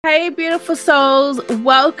Hey, beautiful souls.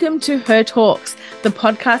 Welcome to Her Talks, the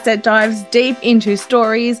podcast that dives deep into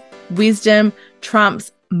stories, wisdom,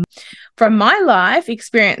 trumps from my life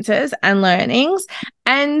experiences and learnings,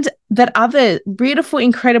 and that other beautiful,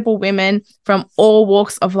 incredible women from all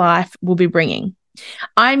walks of life will be bringing.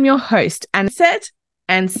 I'm your host, Anisette,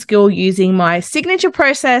 and skill using my signature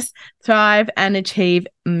process, Thrive and Achieve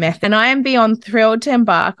method. And I am beyond thrilled to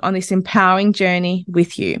embark on this empowering journey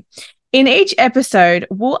with you. In each episode,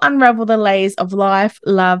 we'll unravel the layers of life,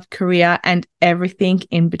 love, career, and everything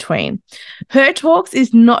in between. Her Talks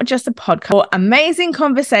is not just a podcast for amazing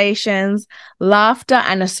conversations, laughter,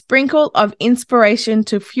 and a sprinkle of inspiration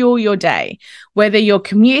to fuel your day. Whether you're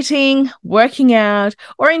commuting, working out,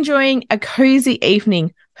 or enjoying a cozy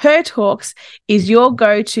evening, Her Talks is your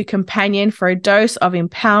go-to companion for a dose of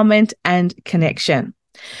empowerment and connection.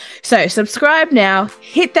 So subscribe now,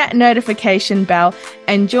 hit that notification bell,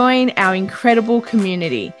 and join our incredible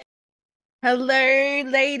community. Hello,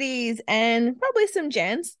 ladies, and probably some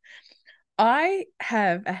gents. I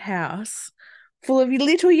have a house full of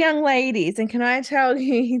little young ladies, and can I tell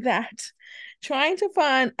you that trying to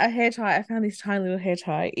find a hair tie, I found this tiny little hair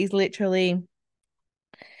tie, is literally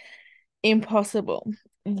impossible.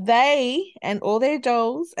 They and all their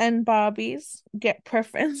dolls and Barbies get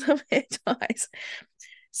preference of hair ties.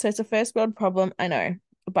 So it's a first world problem, I know,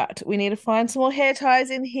 but we need to find some more hair ties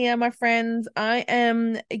in here, my friends. I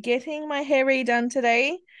am getting my hair redone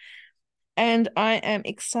today, and I am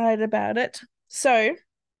excited about it. So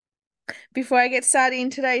before I get started in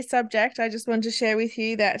today's subject, I just want to share with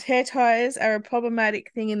you that hair ties are a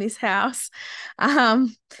problematic thing in this house.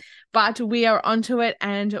 But we are onto it,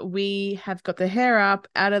 and we have got the hair up,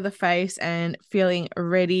 out of the face, and feeling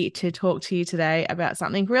ready to talk to you today about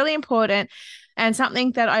something really important and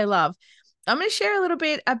something that I love. I'm going to share a little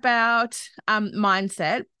bit about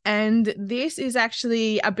mindset, and this is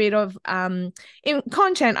actually a bit of in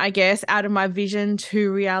content, I guess, out of my Vision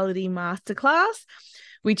to Reality Masterclass,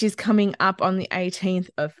 which is coming up on the 18th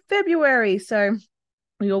of February. So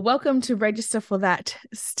you're welcome to register for that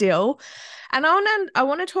still. And I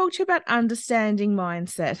want to talk to you about understanding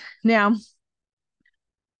mindset. Now,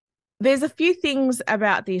 there's a few things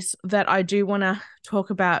about this that I do want to talk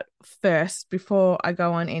about first before I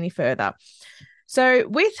go on any further. So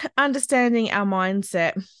with understanding our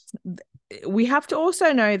mindset, we have to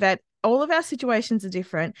also know that all of our situations are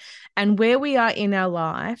different, and where we are in our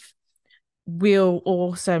life will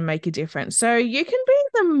also make a difference. So you can be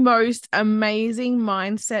the most amazing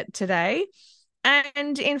mindset today,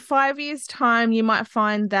 and in 5 years' time, you might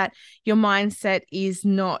find that your mindset is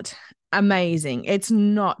not amazing. It's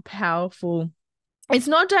not powerful. It's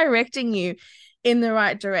not directing you in the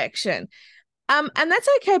right direction. And that's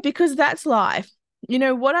okay, because that's life. You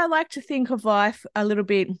know, what I like to think of life a little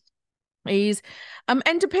bit is,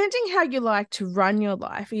 and depending how you like to run your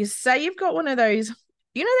life, is say you've got one of those,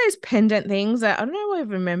 you know, those pendant things that I don't know if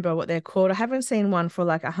I remember what they're called. I haven't seen one for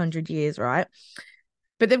like 100 years, right?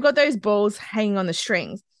 But they've got those balls hanging on the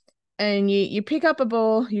strings, and you pick up a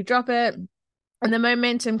ball, you drop it, and the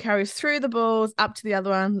momentum carries through the balls up to the other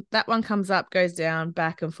one. That one comes up, goes down,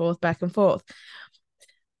 back and forth, back and forth.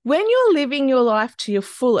 When you're living your life to your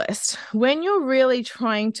fullest, when you're really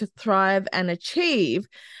trying to thrive and achieve,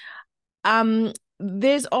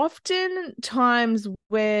 there's often times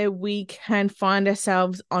where we can find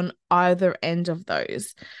ourselves on either end of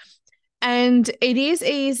those. And it is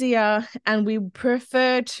easier, and we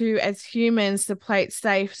prefer to, as humans, to play it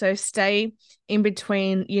safe. So stay in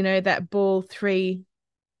between, you know, that ball 3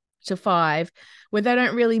 to 5, where they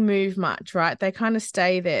don't really move much, right? They kind of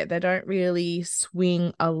stay there. They don't really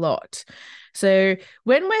swing a lot. So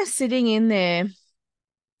when we're sitting in there,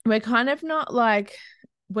 we're kind of not like,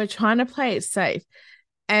 we're trying to play it safe.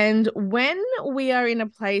 And when we are in a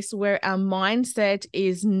place where our mindset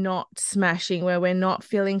is not smashing, where we're not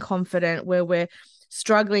feeling confident, where we're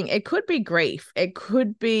struggling, it could be grief. It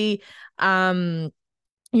could be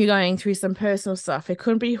you're going through some personal stuff. It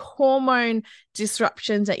could be hormone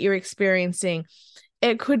disruptions that you're experiencing.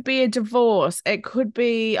 It could be a divorce. It could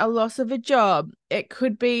be a loss of a job. It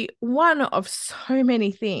could be one of so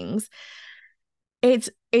many things. It's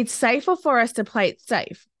safer for us to play it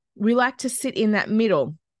safe. We like to sit in that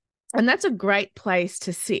middle. And that's a great place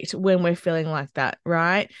to sit when we're feeling like that,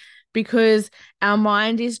 right? Because our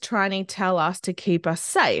mind is trying to tell us to keep us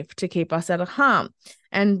safe, to keep us out of harm.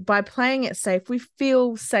 And by playing it safe, we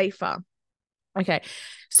feel safer. Okay,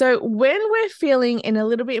 so when we're feeling in a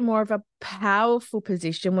little bit more of a powerful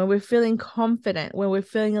position, when we're feeling confident, when we're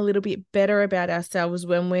feeling a little bit better about ourselves,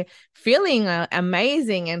 when we're feeling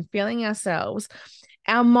amazing and feeling ourselves,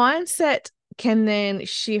 our mindset can then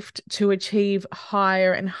shift to achieve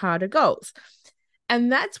higher and harder goals.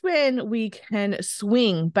 And that's when we can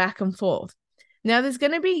swing back and forth. Now, there's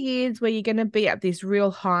going to be years where you're going to be at this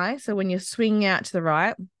real high. So when you're swinging out to the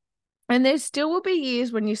right, and there still will be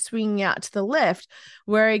years when you're swinging out to the left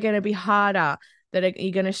where you're going to be harder, that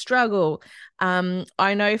you're going to struggle.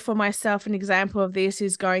 I know for myself, an example of this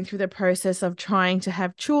is going through the process of trying to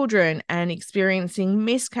have children and experiencing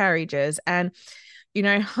miscarriages and, you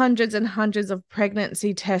know, hundreds and hundreds of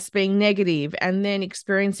pregnancy tests being negative and then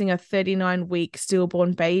experiencing a 39-week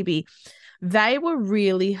stillborn baby. They were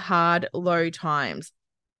really hard, low times.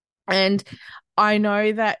 And I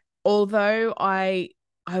know that although I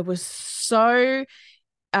was so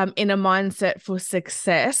in a mindset for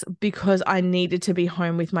success because I needed to be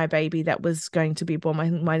home with my baby that was going to be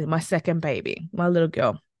born, my second baby, my little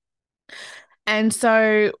girl. And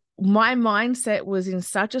so my mindset was in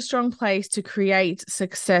such a strong place to create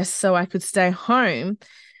success so I could stay home,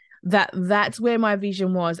 that's where my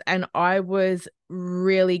vision was. And I was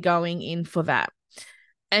really going in for that.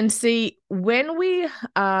 And see, when we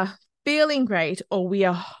are feeling great or we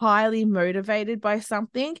are highly motivated by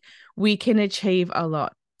something, we can achieve a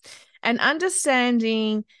lot. And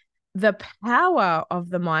understanding the power of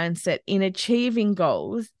the mindset in achieving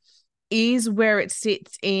goals is where it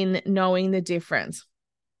sits in knowing the difference.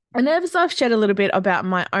 And as I've shared a little bit about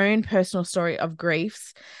my own personal story of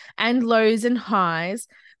griefs and lows and highs,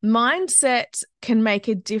 mindset can make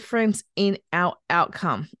a difference in our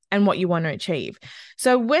outcome and what you want to achieve.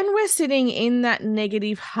 So when we're sitting in that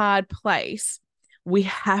negative, hard place, we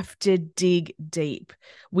have to dig deep.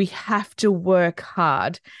 We have to work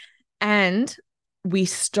hard. And we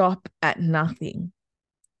stop at nothing.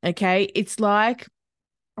 Okay. It's like,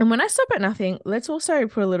 and when I stop at nothing, let's also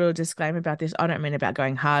put a little disclaimer about this. I don't mean about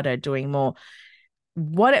going harder, doing more.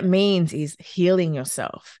 What it means is healing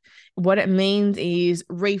yourself. What it means is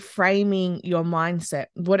reframing your mindset.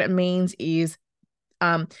 What it means is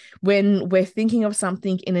when we're thinking of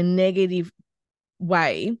something in a negative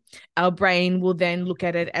way, our brain will then look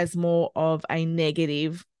at it as more of a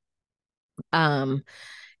negative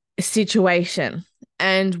situation.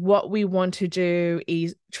 And what we want to do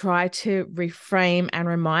is try to reframe and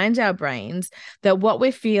remind our brains that what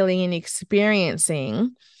we're feeling and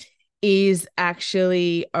experiencing is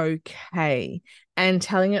actually okay, and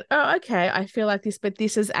telling it, oh, okay, I feel like this, but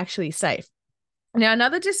this is actually safe. Now,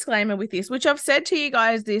 another disclaimer with this, which I've said to you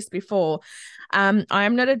guys this before, I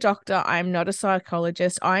am not a doctor. I'm not a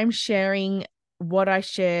psychologist. I'm sharing what I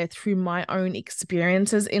share through my own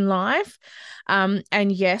experiences in life.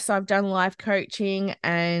 And yes, I've done life coaching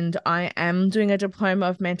and I am doing a diploma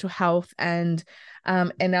of mental health and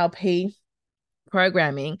NLP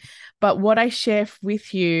programming. But what I share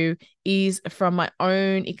with you is from my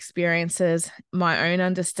own experiences, my own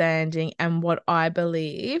understanding, and what I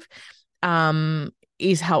believe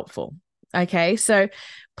is helpful. Okay. So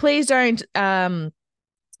please don't,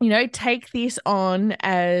 take this on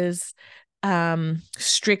as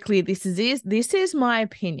strictly this is my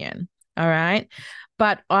opinion. All right.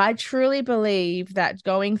 But I truly believe that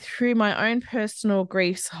going through my own personal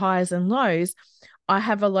griefs, highs and lows, I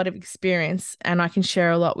have a lot of experience and I can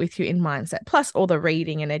share a lot with you in mindset, plus all the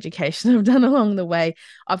reading and education I've done along the way,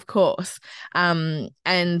 of course. And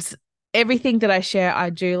everything that I share, I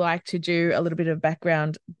do like to do a little bit of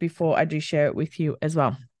background before I do share it with you as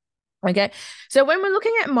well. Okay. So when we're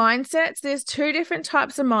looking at mindsets, there's two different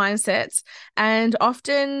types of mindsets, and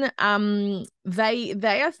often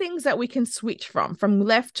they are things that we can switch from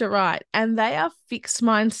left to right, and they are fixed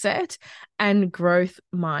mindset and growth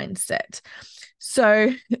mindset.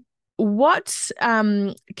 So what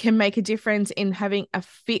can make a difference in having a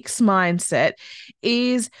fixed mindset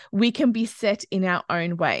is we can be set in our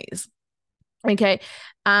own ways. Okay.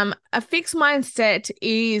 A fixed mindset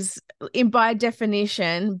is, by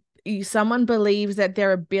definition, someone believes that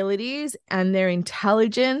their abilities and their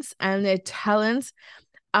intelligence and their talents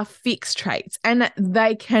are fixed traits and that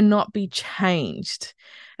they cannot be changed.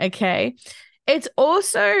 Okay. It's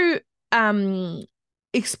also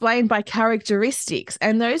explained by characteristics,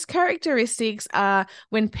 and those characteristics are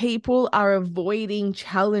when people are avoiding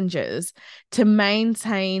challenges to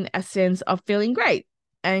maintain a sense of feeling great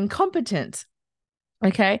and competent.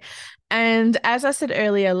 Okay. And as I said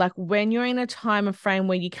earlier, like when you're in a time of frame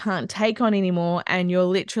where you can't take on anymore and you're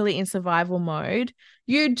literally in survival mode,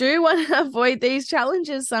 you do want to avoid these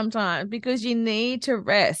challenges sometimes because you need to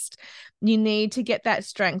rest. You need to get that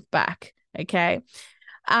strength back. Okay.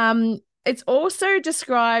 It's also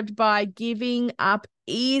described by giving up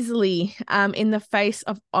easily in the face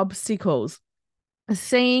of obstacles.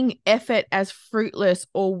 seeing effort as fruitless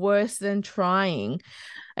or worse than trying.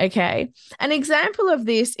 Okay. An example of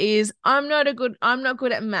this is I'm not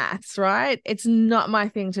good at maths, right? It's not my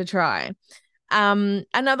thing to try.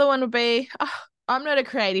 Another one would be, oh, I'm not a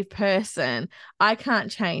creative person. I can't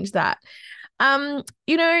change that. And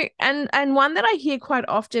one that I hear quite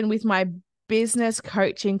often with my business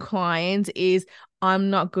coaching clients is I'm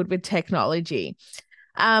not good with technology.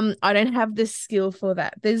 I don't have the skill for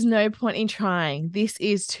that. There's no point in trying. This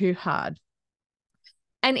is too hard.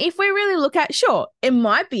 And if we really look at, sure, it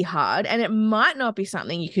might be hard and it might not be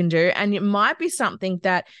something you can do, and it might be something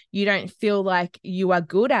that you don't feel like you are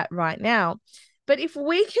good at right now. But if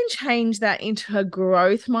we can change that into a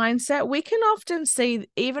growth mindset, we can often see,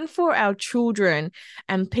 even for our children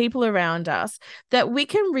and people around us, that we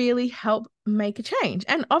can really help make a change.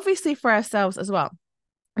 And obviously for ourselves as well.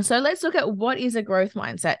 So let's look at what is a growth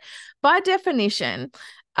mindset. By definition,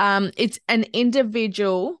 it's an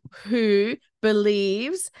individual who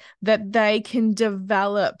believes that they can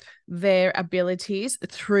develop their abilities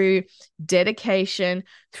through dedication,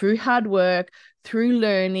 through hard work, through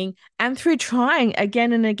learning, and through trying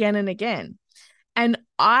again and again and again. And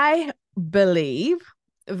I believe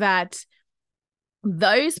that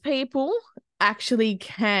those people actually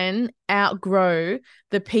can outgrow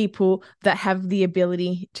the people that have the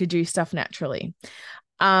ability to do stuff naturally.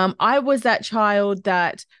 I was that child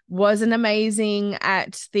that wasn't amazing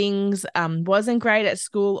at things, wasn't great at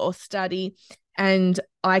school or study. And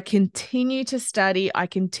I continue to study, I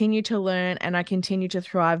continue to learn, and I continue to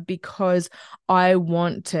thrive because I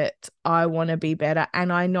want it. I want to be better.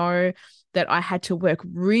 And I know that I had to work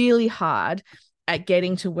really hard at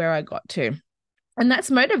getting to where I got to. And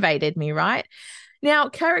that's motivated me, right? Now,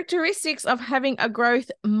 characteristics of having a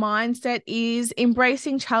growth mindset is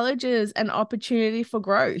embracing challenges and opportunity for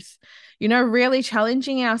growth, really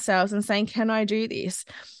challenging ourselves and saying, can I do this?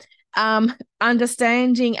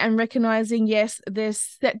 Understanding and recognizing, yes, there's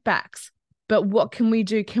setbacks, but what can we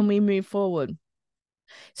do? Can we move forward?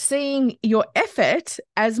 Seeing your effort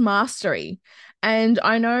as mastery. And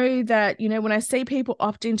I know that, when I see people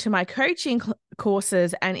opt into my coaching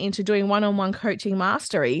courses and into doing one-on-one coaching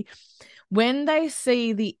mastery, when they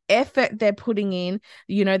see the effort they're putting in,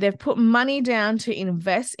 they've put money down to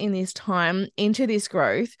invest in this time into this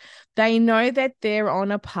growth, they know that they're on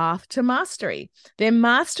a path to mastery. They're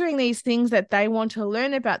mastering these things that they want to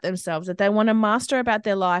learn about themselves, that they want to master about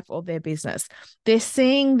their life or their business. They're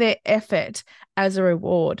seeing their effort as a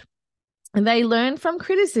reward. And they learn from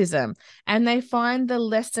criticism and they find the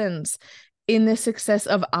lessons in the success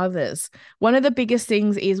of others. One of the biggest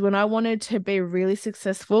things is when I wanted to be really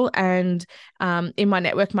successful and in my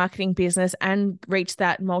network marketing business and reach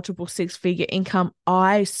that multiple six-figure income,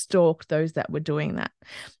 I stalked those that were doing that.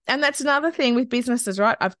 And that's another thing with businesses,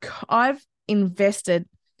 right? I've invested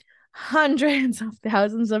hundreds of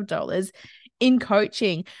thousands of dollars in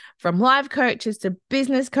coaching, from live coaches to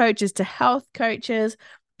business coaches to health coaches,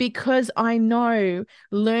 because I know,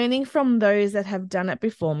 learning from those that have done it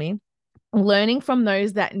before me, learning from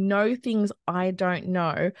those that know things I don't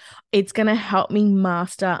know, it's going to help me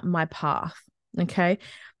master my path. Okay.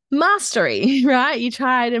 Mastery, right? You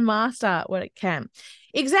try to master what it can.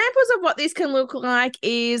 Examples of what this can look like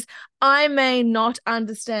is, I may not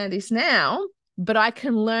understand this now, but I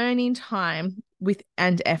can learn in time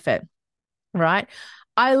and effort, right?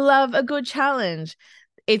 I love a good challenge.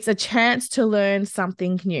 It's a chance to learn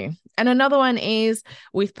something new. And another one is,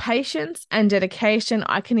 with patience and dedication,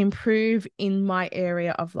 I can improve in my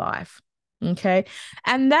area of life. Okay.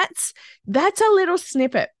 And that's a little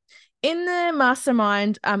snippet. In the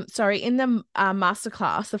mastermind, in the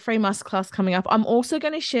masterclass, the free masterclass coming up, I'm also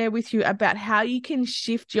going to share with you about how you can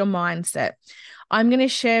shift your mindset. I'm going to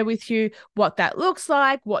share with you what that looks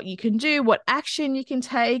like, what you can do, what action you can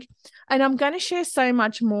take. And I'm going to share so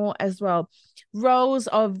much more as well. Roles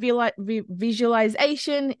of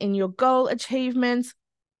visualization in your goal achievements.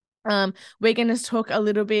 We're going to talk a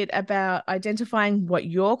little bit about identifying what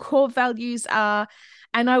your core values are.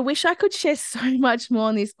 And I wish I could share so much more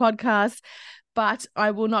on this podcast, but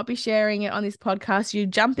I will not be sharing it on this podcast. You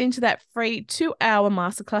jump into that free 2-hour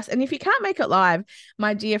masterclass. And if you can't make it live,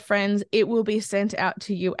 my dear friends, it will be sent out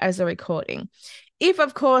to you as a recording. If,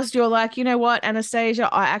 of course, you're like, you know what, Anastasia,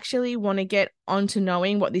 I actually want to get onto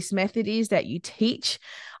knowing what this method is that you teach.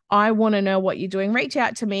 I want to know what you're doing. Reach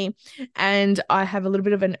out to me, and I have a little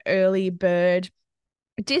bit of an early bird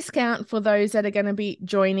discount for those that are going to be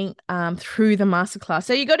joining through the masterclass.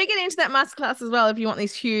 So you got to get into that masterclass as well if you want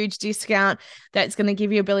this huge discount that's going to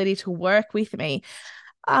give you ability to work with me.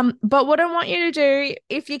 But what I want you to do,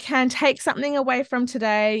 if you can take something away from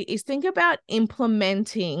today, is think about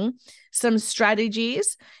implementing some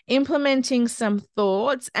strategies, implementing some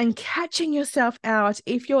thoughts, and catching yourself out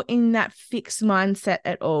if you're in that fixed mindset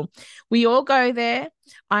at all. We all go there.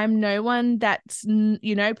 I'm no one that's,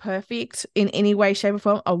 perfect in any way, shape, or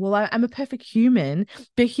form. Oh, well, I'm a perfect human,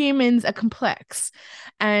 but humans are complex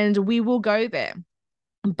and we will go there.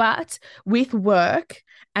 But with work,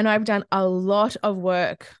 and I've done a lot of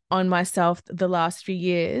work on myself the last few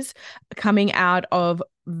years, coming out of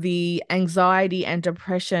the anxiety and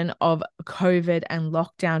depression of COVID and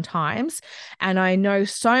lockdown times. And I know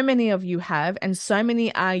so many of you have, and so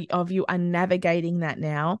many of you are navigating that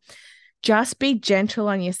now. Just be gentle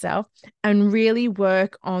on yourself and really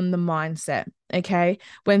work on the mindset. Okay.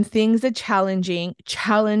 When things are challenging,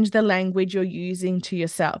 challenge the language you're using to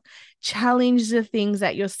yourself, challenge the things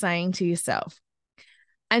that you're saying to yourself.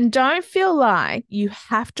 And don't feel like you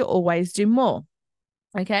have to always do more.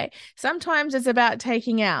 Okay. Sometimes it's about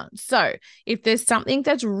taking out. So if there's something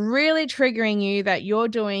that's really triggering you that you're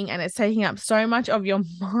doing and it's taking up so much of your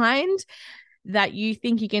mind, that you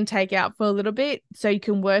think you can take out for a little bit, so you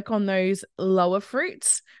can work on those lower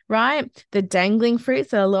fruits, right? The dangling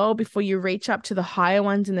fruits that are lower before you reach up to the higher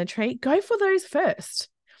ones in the tree. Go for those first.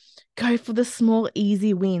 Go for the small,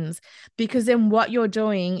 easy wins, because then what you're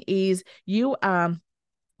doing is you are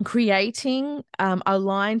creating a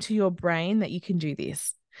line to your brain that you can do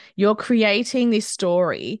this. You're creating this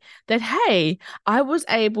story that, hey, I was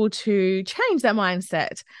able to change that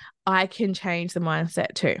mindset. I can change the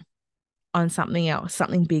mindset too, on something else,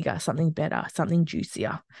 something bigger, something better, something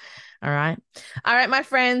juicier. All right. All right, my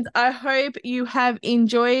friends, I hope you have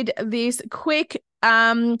enjoyed this quick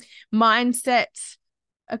mindset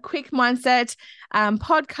podcast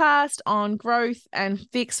on growth and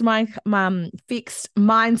fixed mindset.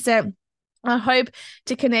 I hope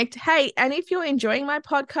to connect. Hey, and if you're enjoying my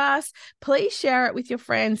podcast, please share it with your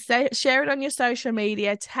friends. Share it on your social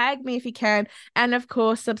media. Tag me if you can. And of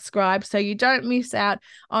course, subscribe so you don't miss out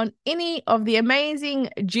on any of the amazing,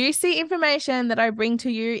 juicy information that I bring to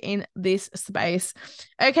you in this space.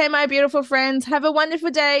 Okay, my beautiful friends, have a wonderful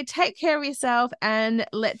day. Take care of yourself and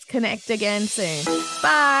let's connect again soon.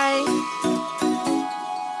 Bye.